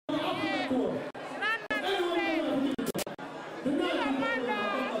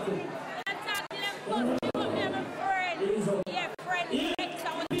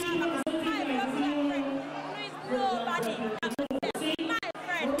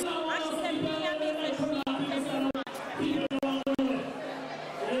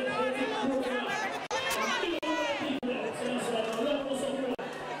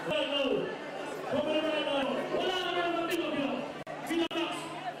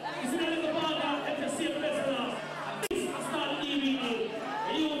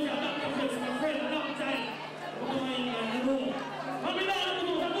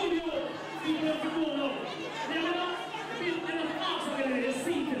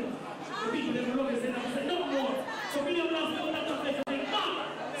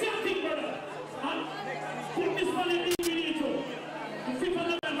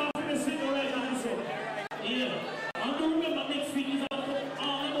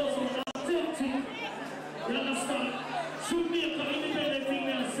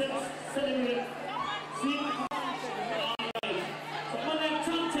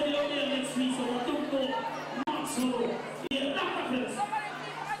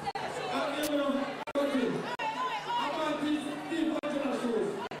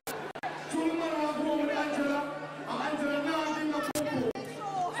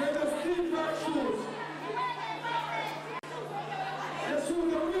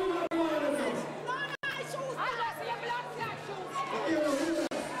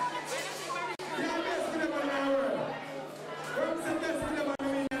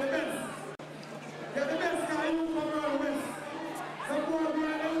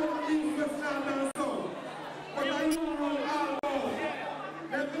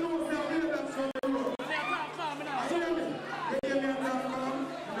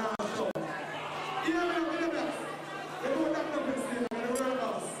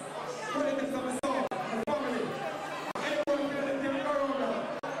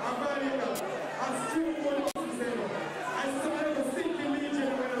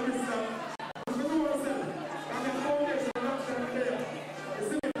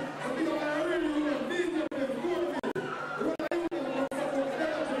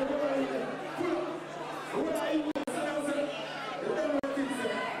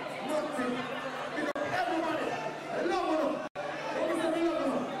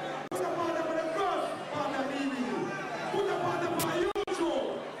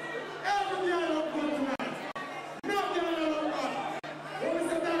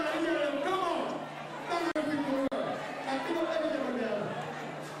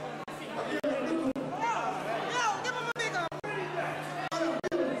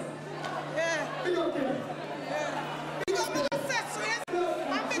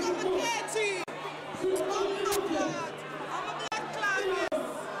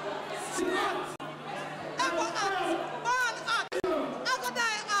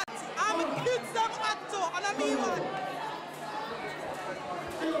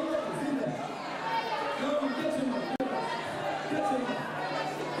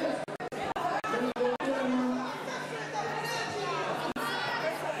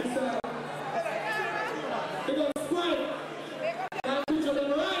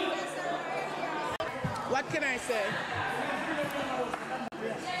What can I say?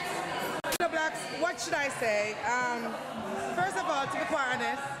 The Blacks, what should I say? First of all, to be quite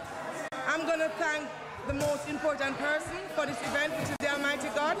honest, I'm going to thank the most important person for this event, which is the Almighty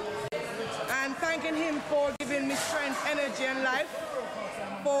God, and thanking him for giving me strength, energy, and life,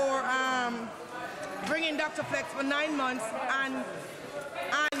 for bringing Dr. Flex for 9 months, and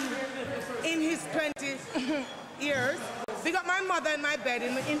in his 20 years. Big up my mother in my bed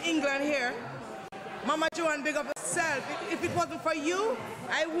in England here. Mama Joanne, big up herself. If it wasn't for you,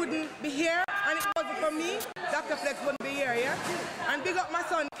 I wouldn't be here, and if it wasn't for me, Dr. Flex wouldn't be here, yeah? And big up my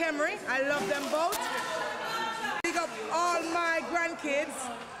son, Kemry. I love them both. Big up all my grandkids,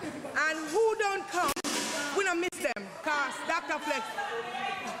 and who don't come, we don't miss them, because Dr.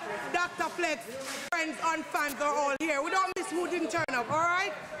 Flex, friends and fans are all here. We don't miss who didn't turn up, all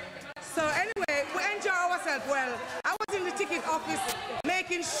right? So anyway, we enjoy ourselves well. I was in the ticket office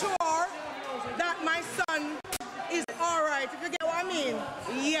making sure that my son is all right, if you get what I mean.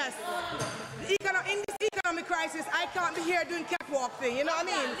 Yes. In this economic crisis, I can't be here doing catwalk thing, you know what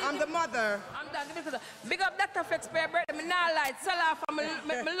I mean? I'm the mother. I'm done. Big up Dr. Flex for your birthday. I not like sell off. I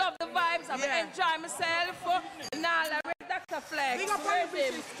love the vibes. I enjoy myself. Now like Dr. Flex. Big up on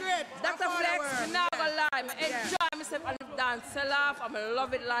the straight. Dr. Flex, I'm not gonna lie. I enjoy myself. And dance sell off. I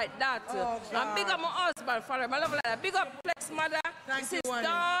love it like that. And big up my husband for him. I love it like that. Big up Flex mother. This is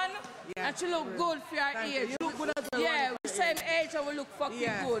done. And she look good for her age. You look good as well. Yeah, we same age and we look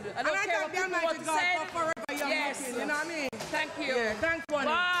fucking good. I don't care what people want to say. Yes. You know what I mean? Thank you. Yeah, thanks, one.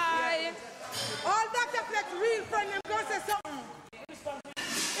 Bye. All Dr. Flex real friend, them go say something.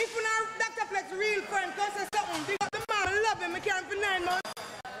 If you know Dr. Flex real friend, go say something. Big up the man, love him, I carry him for 9 months.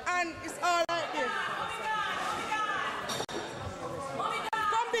 And it's all like this.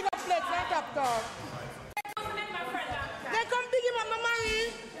 Come big up Flex, not top talk. They come big him up, my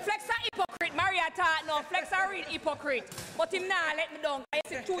Marie. Flex a hypocrite, Maria thought no, Flex a real hypocrite. But him nah let me down. I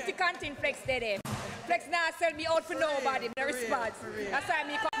see tutti canteen Flex there. Flex nah sell me out for nobody, no response. That's why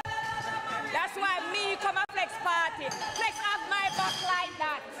me come. That's why me come a Flex party. Flex have my back like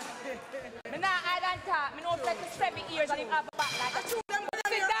that. Me nah hide and talk. Me know Flex is 7 years and him have a back like that. Sit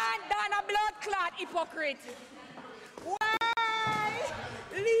down a blood clot hypocrite. Why?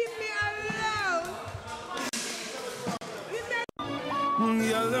 Leave me alone.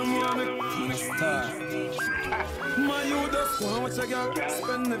 Girl, them want me star. My you just want watch a girl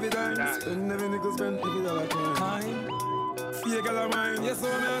spend every dime, spend every nickel, spend every dollar time. Fake girl of mine, yes, so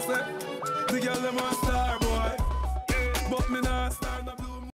me I say. The girl them want star.